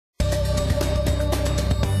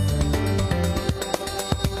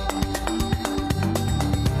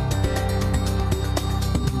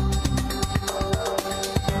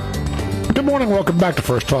Good morning. Welcome back to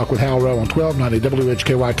First Talk with Hal Rowe on 1290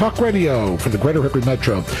 WHKY Talk Radio for the Greater Hickory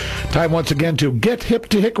Metro. Time once again to Get Hip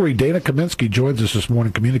to Hickory. Dana Kaminske joins us this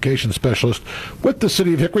morning, communications specialist with the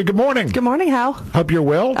City of Hickory. Good morning. Good morning, Hal. Hope you're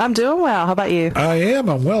well. I'm doing well. How about you? I am.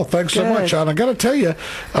 I'm well. Thanks so much. And I got to tell you,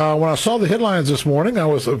 when I saw the headlines this morning, I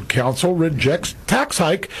was council rejects tax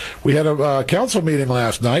hike. We had a council meeting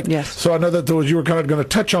last night. Yes. So I know that you were kind of going to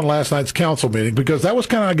touch on last night's council meeting because that was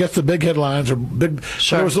kind of, I guess, the big headlines or big.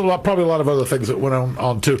 Sure. There was probably a lot of other things that went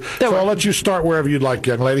on too. So I'll let you start wherever you'd like,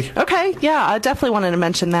 young lady. Okay. Yeah, I definitely wanted to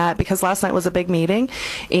mention that because last night was a big meeting,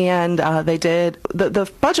 and they did the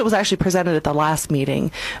budget was actually presented at the last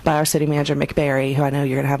meeting by our city manager McBarry, who I know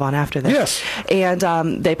you're going to have on after this. Yes.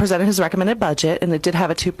 And they presented his recommended budget, and it did have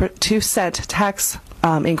a 2-cent tax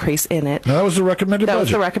increase in it. Now, that was the recommended budget. That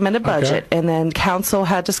was the recommended budget. Okay. And then council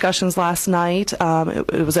had discussions last night.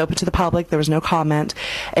 It was open to the public. There was no comment.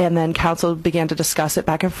 And then council began to discuss it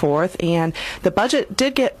back and forth. And the budget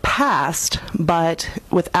did get passed, but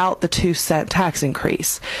without the 2-cent tax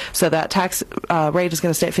increase. So that tax rate is going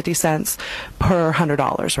to stay at 50 cents per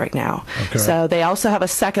 $100 right now. Okay. So they also have a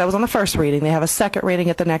second. That was on the first reading. They have a second reading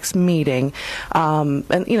at the next meeting. And,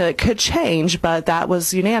 it could change, but that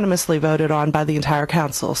was unanimously voted on by the entire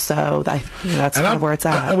council, so that's kind of where it's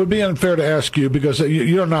at. It would be unfair to ask you because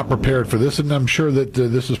you're not prepared for this, and I'm sure that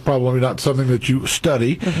this is probably not something that you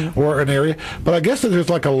study or an area, but I guess that there's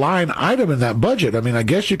like a line item in that budget. I mean, I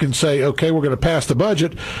guess you can say, okay, we're going to pass the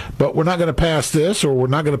budget, but we're not going to pass this, or we're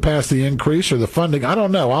not going to pass the increase or the funding. I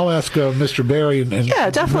don't know. I'll ask Mr. Barry. Yeah,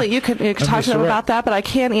 definitely. You can talk to him about that, but I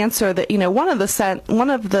can answer that. One of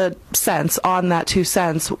the cents on that 2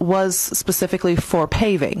 cents was specifically for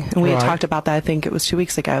paving, and we had talked about that. I think it was 2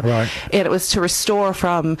 weeks ago. Right. And it was to restore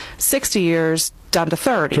from 60 years down to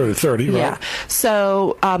 30. 30, right. Yeah.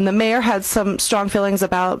 So the mayor had some strong feelings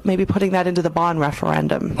about maybe putting that into the bond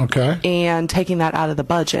referendum. Okay. And taking that out of the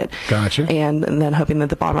budget. Gotcha. And then hoping that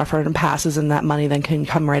the bond referendum passes and that money then can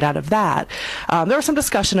come right out of that. There was some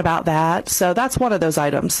discussion about that. So that's one of those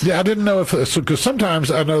items. Yeah, I didn't know because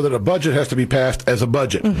sometimes I know that a budget has to be passed as a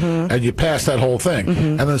budget, and you pass that whole thing.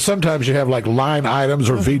 And then sometimes you have like line items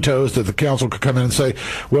or vetoes that the council could come in and say,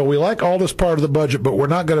 well, we like all this part of the budget, but we're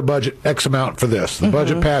not going to budget X amount for this. The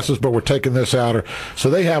budget passes, but we're taking this out. So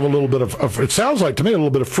they have a little bit of, it sounds like to me, a little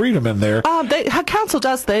bit of freedom in there. Council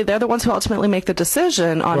does. They're the ones who ultimately make the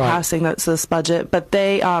decision on passing this budget. But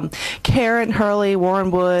they, Karen Hurley, Warren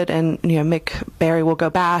Wood, and Mick Barry will go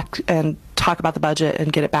back and talk about the budget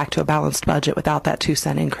and get it back to a balanced budget without that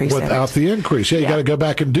 2-cent increase. Without the increase, you got to go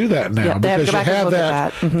back and do that now because you have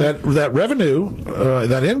that revenue,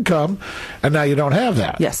 that income, and now you don't have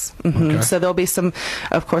that. Yes. Okay. So there'll be some,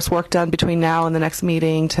 of course, work done between now and the next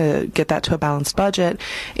meeting to get that to a balanced budget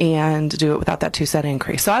and do it without that 2-cent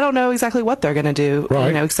increase. So I don't know exactly what they're going to do,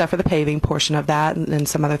 except for the paving portion of that and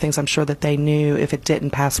some other things. I'm sure that they knew if it didn't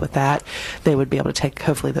pass with that, they would be able to take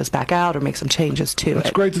hopefully those back out or make some changes to it. It's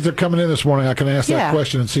great that they're coming in this morning. I can ask that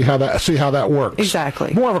question and see how that works.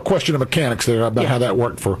 Exactly. More of a question of mechanics there about how that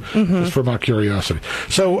worked just for my curiosity.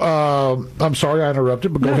 So I'm sorry I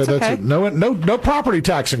interrupted, but go ahead. That's it. No property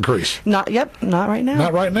tax increase. Not right now.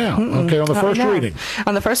 Not right now. Okay, on the first reading.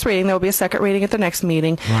 On the first reading, there will be a second reading at the next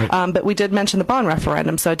meeting. Right. But we did mention the bond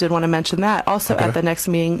referendum, so I did want to mention that. Also, at the next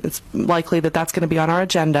meeting, it's likely that that's going to be on our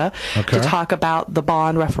agenda to talk about the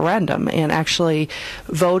bond referendum and actually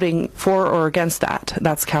voting for or against that.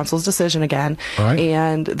 That's council's decision again. Right.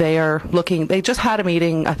 And they just had a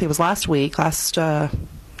meeting, I think it was last week, I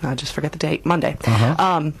just forget the date, Monday.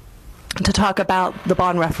 To talk about the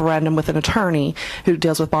bond referendum with an attorney who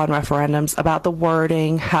deals with bond referendums, about the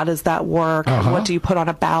wording, how does that work, what do you put on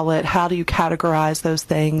a ballot, how do you categorize those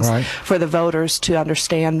things for the voters to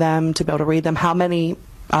understand them, to be able to read them, how many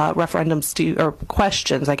referendums or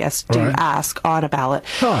questions, I guess, do you ask on a ballot?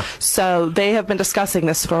 So they have been discussing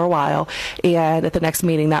this for a while, and at the next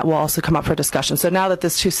meeting that will also come up for discussion. So now that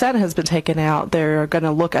this 2 cent has been taken out, they're going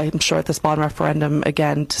to look, I'm sure, at this bond referendum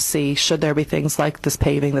again to see should there be things like this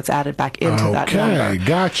paving that's added back into that number. Okay,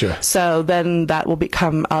 gotcha. So then that will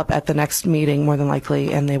come up at the next meeting more than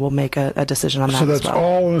likely, and they will make a decision on that. So that's as well.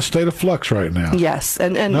 all in a state of flux right now. Yes,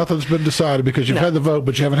 and nothing's been decided because you've had the vote,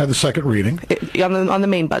 but you haven't had the second reading on the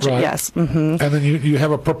main budget. Yes. And then you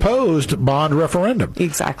have a proposed bond referendum.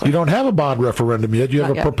 Exactly. You don't have a bond referendum yet. You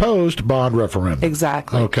have a proposed bond referendum.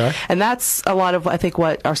 Exactly. Okay. And that's a lot of, I think,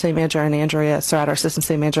 what our city manager and Andrea Surratt, our assistant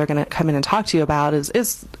city manager, are going to come in and talk to you about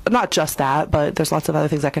is not just that, but there's lots of other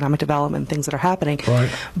things, economic development, things that are happening.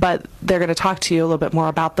 Right. But they're going to talk to you a little bit more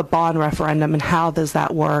about the bond referendum and how does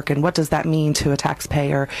that work and what does that mean to a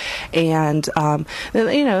taxpayer. And, and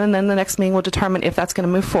then the next meeting will determine if that's going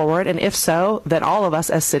to move forward. And if so, then all of us us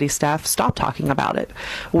as city staff stop talking about it.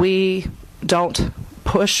 We don't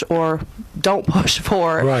push for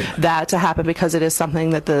that to happen because it is something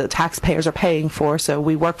that the taxpayers are paying for, so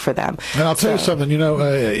we work for them. And I'll tell you something,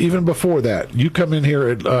 even before that, you come in here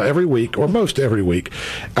every week, or most every week,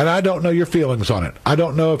 and I don't know your feelings on it. I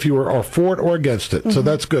don't know if you are for it or against it. So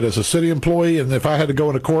that's good. As a city employee, and if I had to go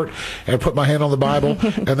into court and put my hand on the Bible,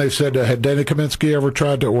 and they said, had Dana Kaminske ever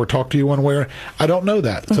tried to or talked to you one way? I don't know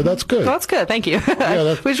that. So that's good. Well, that's good. Thank you.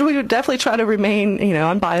 Yeah, we definitely try to remain,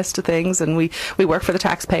 unbiased to things, and we work for the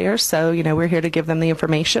taxpayers, so we're here to give them the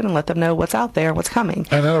information and let them know what's out there and what's coming.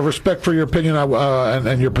 And out of respect for your opinion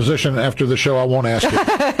and your position after the show, I won't ask you.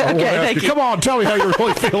 Thank you. Come on, tell me how you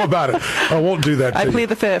really feel about it. I won't do that. I plead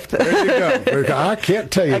the fifth. There you go. I can't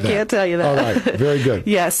tell you that. I can't tell you that. All right, very good.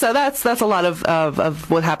 Yeah, so that's a lot of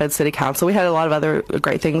what happened at City Council. We had a lot of other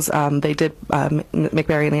great things. They did.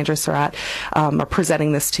 McBary and Andrew Surratt are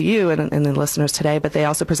presenting this to you and the listeners today, but they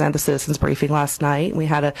also presented the citizens briefing last night. We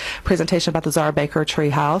had a presentation about the Zara Baker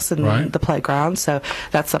Treehouse and the playground. So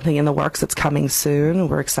that's something in the works that's coming soon.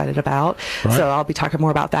 We're excited about. Right. So I'll be talking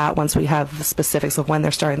more about that once we have the specifics of when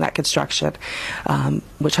they're starting that construction,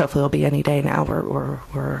 which hopefully will be any day now.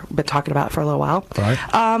 We're been talking about it for a little while.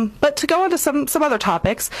 Right. But to go into some other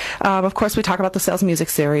topics, of course, we talk about the Sales Music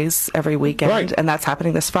Series every weekend, and that's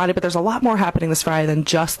happening this Friday. But there's a lot more happening this Friday than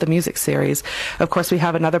just the music series. Of course, we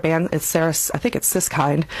have another band. It's Sarah, I think it's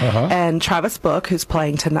Siskind, and Travis Book, who's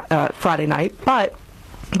playing Friday night. But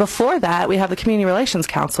before that, we have the Community Relations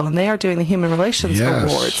Council, and they are doing the Human Relations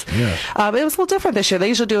Awards. Yes. It was a little different this year. They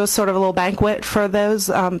usually do a sort of a little banquet for those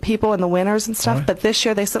people and the winners and stuff. Right. But this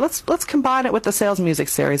year they said, let's combine it with the Sales Music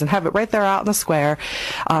Series and have it right there out in the square,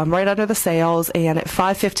 right under the sales. And at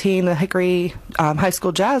 5:15, the Hickory High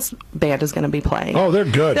School Jazz Band is going to be playing. Oh, they're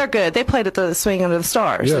good. They're good. They played at the Swing Under the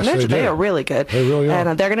Stars. Yes, and they are really good. They really are.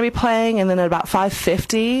 And they're going to be playing. And then at about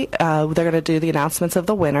 5:50, they're going to do the announcements of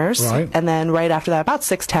the winners. Right. And then right after that, about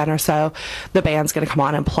 6:10 or so, the band's going to come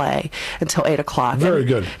on and play until 8 o'clock. Very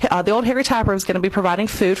good. The Old Hickory Tap Room is going to be providing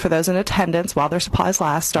food for those in attendance while their supplies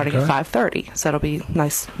last, starting at 5:30. So it'll be a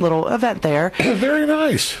nice little event there. Very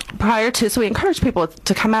nice. So we encourage people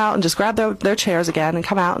to come out and just grab their chairs again and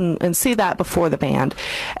come out and see that before the band.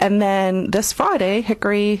 And then this Friday,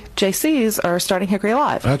 Hickory JCs are starting Hickory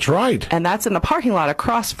Live. That's right. And that's in the parking lot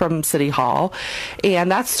across from City Hall.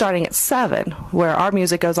 And that's starting at 7, where our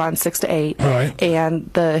music goes on 6 to 8. Right. And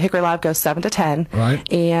the Hickory Live goes 7 to 10.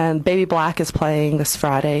 Right. And Baby Black is playing this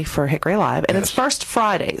Friday for Hickory Live. And it's first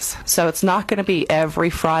Fridays. So it's not going to be every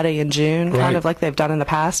Friday in June, kind of like they've done in the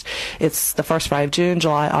past. It's the first Friday of June,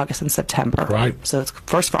 July, August, and September. Right. So it's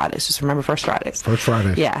first Fridays. Just remember first Fridays. First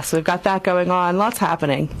Fridays. Yeah. So we've got that going on. Lots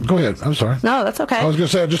happening. Go ahead. I'm sorry. No, that's okay. I was going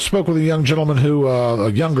to say, I just spoke with a young gentleman who,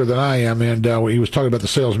 younger than I am, and he was talking about the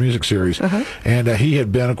Sales Music Series. And he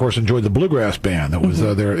had been, of course, enjoyed the Bluegrass Band that was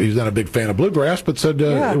there. He's not a big fan of bluegrass, but said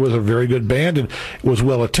it was a very good band and it was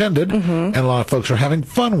well attended, and a lot of folks are having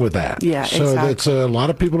fun with that. Yeah, so exactly. it's a lot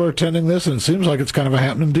of people are attending this, and it seems like it's kind of a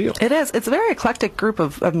happening deal. It is. It's a very eclectic group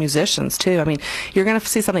of musicians, too. I mean, you're going to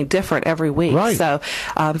see something different every week. Right. So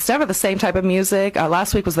it's never the same type of music.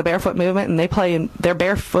 Last week was the Barefoot Movement, and they're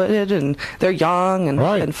barefooted, and they're young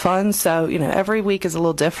and fun. So, every week is a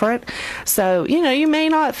little different. So, you may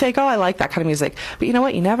not think, I like that kind of music. But you know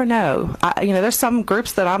what? You never know. There's some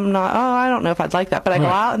groups that I'm not, I don't know if I'd like that. But I go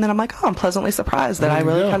out, and then I'm like, I'm pleasantly surprised that I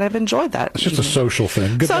really kind of enjoyed that. It's just a social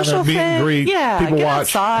thing. Get down there, meet and greet, people get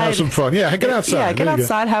watch, outside. have some fun. Yeah, get outside. Yeah, get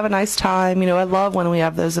outside, have a nice time. I love when we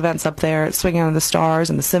have those events up there at Swinging Under the Stars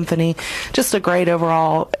and the Symphony. Just a great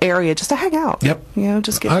overall area just to hang out. Yep.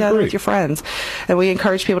 Just get together with your friends. And we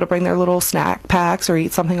encourage people to bring their little snack packs or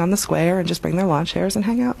eat something on the square and just bring their lawn chairs and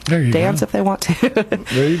hang out. There you Dance go. if they want to.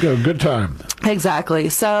 There you go. Good time. Exactly.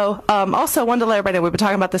 So, also, wanted to let everybody know, we've been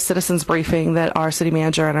talking about the citizens briefing that our city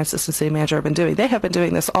manager and our assistant city manager have been doing. They have been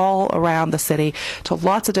doing this all around the city to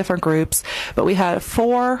lots of different groups, but we had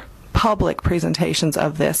 4 public presentations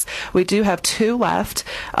of this. We do have 2 left,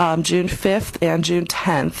 June 5th and June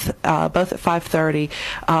 10th, both at 5:30.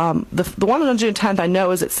 The one on June 10th I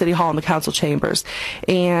know is at City Hall in the council chambers,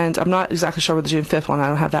 and I'm not exactly sure with the June 5th one. I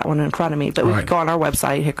don't have that one in front of me, but we can go on our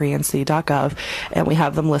website, hickorync.gov, and we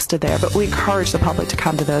have them listed there. But we encourage the public to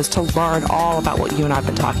come to those to learn all about what you and I have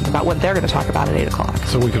been talking about, what they're going to talk about at 8 o'clock.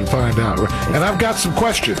 So we can find out. And I've got some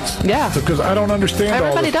questions. Yeah. Because I don't understand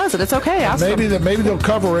Everybody all this. does it. It's okay. Ask maybe them. Maybe they'll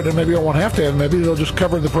cover it, and maybe I won't have to. And maybe they'll just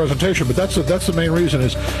cover the presentation. But that's the main reason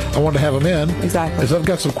is I want to have them in. Exactly. Is I've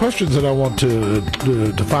got some questions that I want to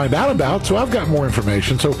find out about. So I've got more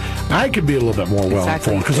information. So I can be a little bit more well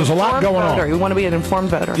informed because there's a lot going on. You want to be an informed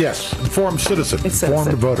voter. Yes, informed citizen,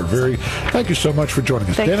 Informed voter. Thank you so much for joining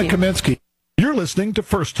us, Dana Kaminske. You're You're listening to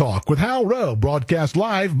First Talk with Hal Rowe, broadcast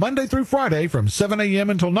live Monday through Friday from 7 a.m.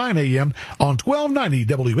 until 9 a.m. on 1290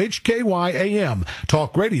 WHKY AM,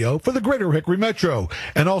 talk radio for the Greater Hickory Metro,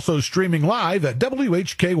 and also streaming live at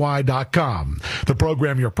WHKY.com. The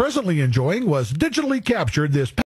program you're presently enjoying was digitally captured this